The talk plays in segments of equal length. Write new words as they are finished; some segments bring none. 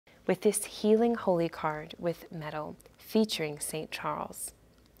with this healing holy card with medal featuring St. Charles.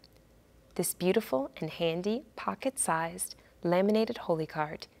 This beautiful and handy pocket-sized laminated holy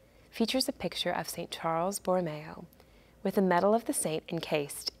card features a picture of St. Charles Borromeo with the medal of the saint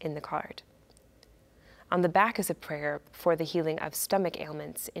encased in the card. On the back is a prayer for the healing of stomach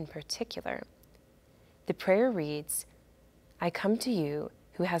ailments in particular. The prayer reads, "I come to you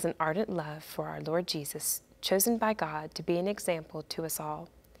who has an ardent love for our Lord Jesus, chosen by God to be an example to us all.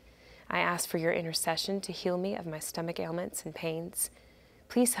 I ask for your intercession to heal me of my stomach ailments and pains.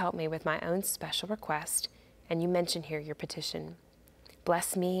 Please help me with my own special request," and you mention here your petition.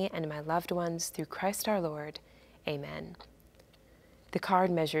 "Bless me and my loved ones through Christ our Lord. Amen." The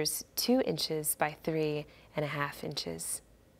card measures 2 inches by 3.5 inches.